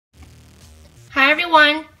Hi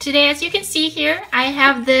everyone! Today, as you can see here, I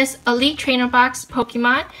have this Elite Trainer Box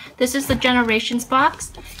Pokemon. This is the Generations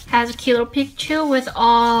box. It has a cute little Pikachu with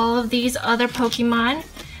all of these other Pokemon.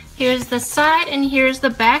 Here's the side and here's the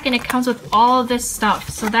back, and it comes with all of this stuff.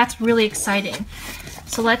 So that's really exciting.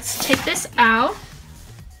 So let's take this out.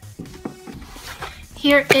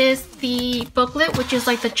 Here is the booklet, which is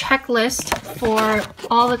like the checklist for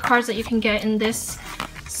all the cards that you can get in this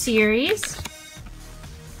series,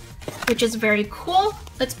 which is very cool.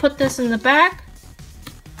 Let's put this in the back.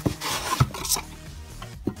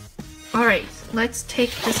 Alright,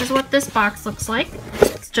 this is what this box looks like.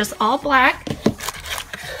 It's just all black.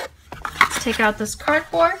 Let's take out this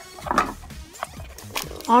cardboard.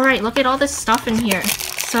 Alright, look at all this stuff in here.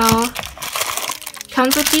 So,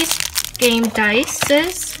 comes with these game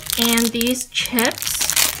dices and these chips.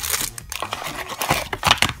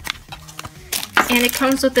 And it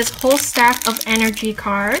comes with this whole stack of energy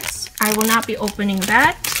cards. I will not be opening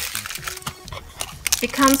that.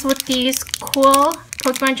 It comes with these cool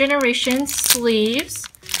Pokemon Generations sleeves.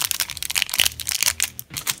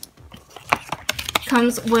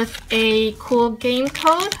 Comes with a cool game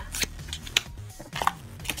code.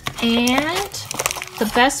 And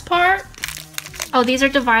the best part, oh, these are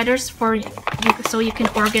dividers for you, so you can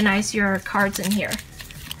organize your cards in here.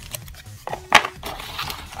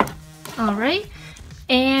 Alright.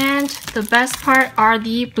 And the best part are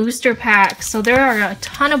the booster packs. So there are a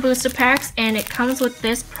ton of booster packs, and it comes with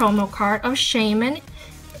this promo card of Shaman.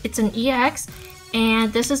 It's an EX,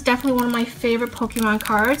 and this is definitely one of my favorite Pokemon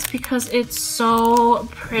cards because it's so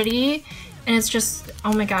pretty, and it's just,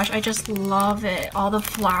 oh my gosh, I just love it. All the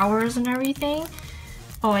flowers and everything.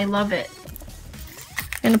 Oh, I love it.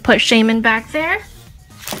 I'm gonna put Shaman back there.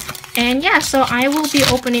 And yeah, so I will be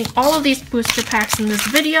opening all of these booster packs in this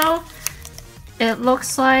video. It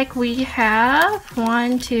looks like we have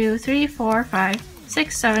 1, 2, 3, 4, 5,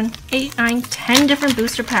 6, 7, 8, 9, 10 different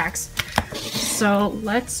booster packs. So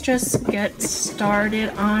let's just get started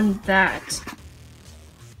on that.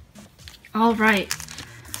 Alright,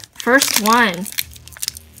 first one.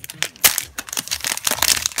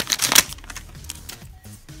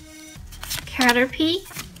 Caterpie,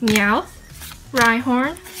 Meowth,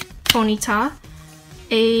 Rhyhorn, Ponyta,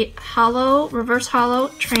 a reverse hollow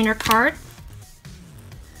trainer card.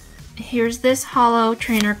 Here's this hollow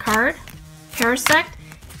trainer card, Parasect,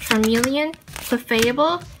 Charmeleon,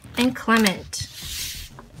 Clefable, and Clement.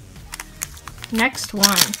 Next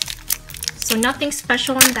one. So nothing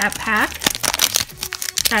special in that pack.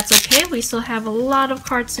 That's okay, we still have a lot of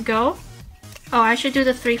cards to go. Oh, I should do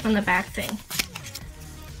the 3 from the back thing.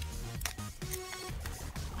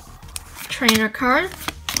 Trainer card,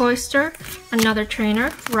 Cloyster, another trainer,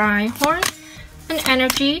 Rhyhorn, an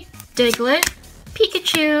energy, Diglett,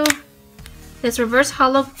 Pikachu. This reverse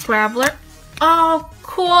hollow Graveler. Oh,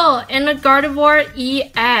 cool! And a Gardevoir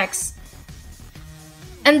EX.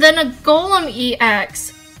 And then a Golem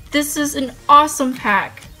EX. This is an awesome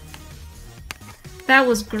pack. That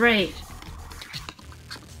was great.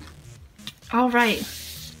 Alright.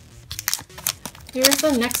 Here's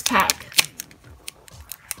the next pack.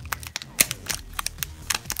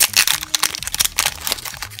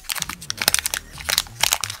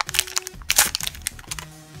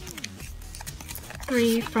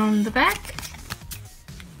 Three from the back.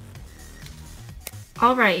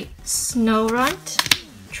 Alright, Snorunt,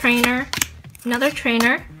 Trainer, another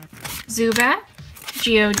Trainer, Zubat,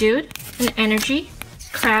 Geodude, an Energy,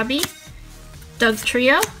 Krabby,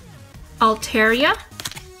 Dugtrio, Altaria,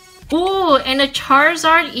 ooh, and a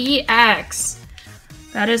Charizard EX.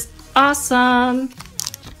 That is awesome.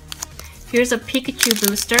 Here's a Pikachu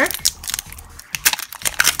booster.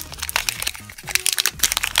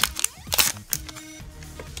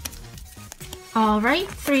 Alright,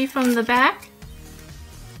 3 from the back.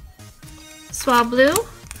 Swablu,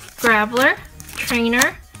 Graveler,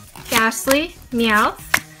 Trainer, Ghastly, Meowth,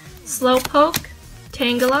 Slowpoke,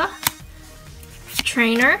 Tangela,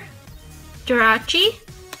 Trainer, Jirachi,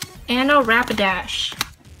 and a Rapidash.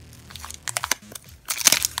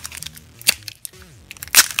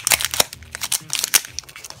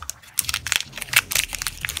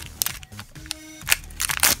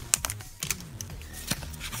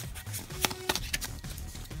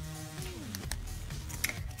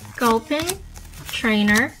 Gulpin,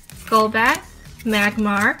 Trainer, Golbat,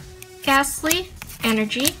 Magmar, Ghastly,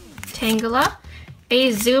 Energy, Tangela,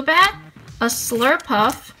 a Zubat, a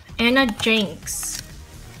Slurpuff, and a Jinx.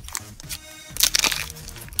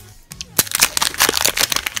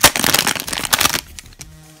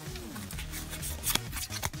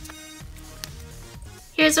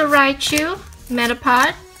 Here's a Raichu,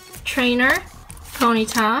 Metapod, Trainer,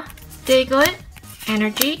 Ponyta, Diglett,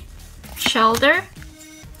 Energy, Shelter,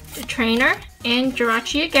 the Trainer, and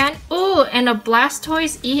Jirachi again. Ooh, and a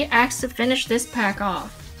Blastoise EX to finish this pack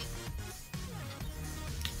off.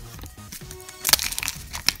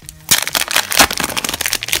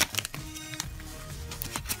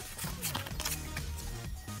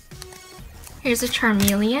 Here's a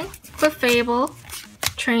Charmeleon, Clefable,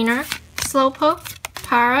 Trainer, Slowpoke,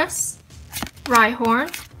 Paras, Rhyhorn,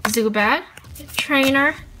 Zubat,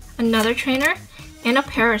 Trainer, another Trainer, and a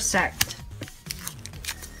Parasect.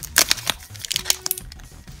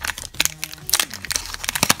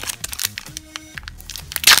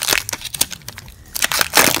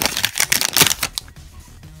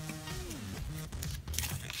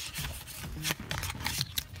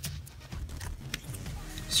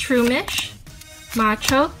 Shroomish,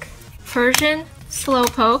 Machoke, Persian,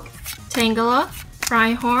 Slowpoke, Tangela,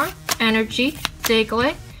 Rhyhorn, Energy,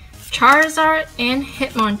 Diglett, Charizard, and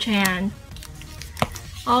Hitmonchan.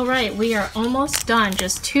 Alright, we are almost done.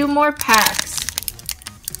 Just 2 more packs.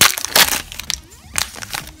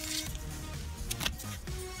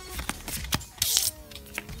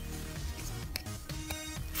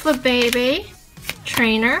 Flabébé,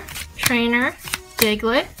 Trainer,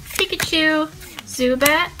 Diglett, Pikachu,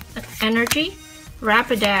 Zubat, Energy,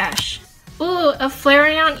 Rapidash. Ooh, a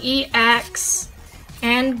Flareon EX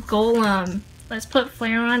and Golem. Let's put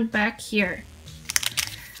Flareon back here.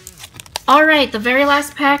 Alright, the very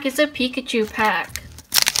last pack is a Pikachu pack.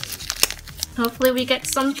 Hopefully we get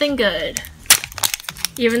something good.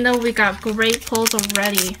 Even though we got great pulls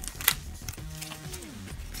already.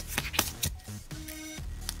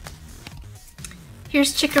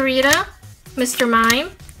 Here's Chikorita, Mr.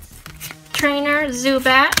 Mime, Trainer,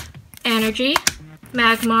 Zubat, Energy,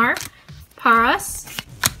 Magmar, Paras,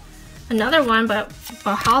 another one but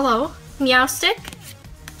a hollow, Meowstic,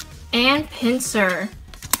 and Pinsir.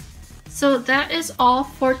 So that is all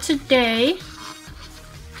for today.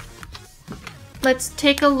 Let's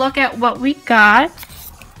take a look at what we got.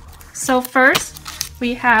 So first,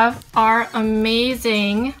 we have our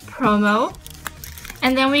amazing promo.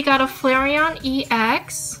 And then we got a Flareon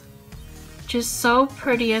EX, which is so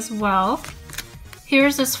pretty as well.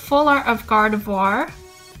 Here's this full art of Gardevoir,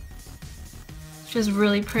 which is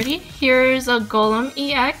really pretty. Here's a Golem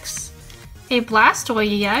EX, a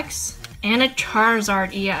Blastoise EX, and a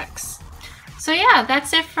Charizard EX. So yeah,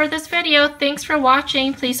 that's it for this video. Thanks for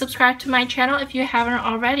watching. Please subscribe to my channel if you haven't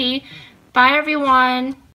already. Bye everyone!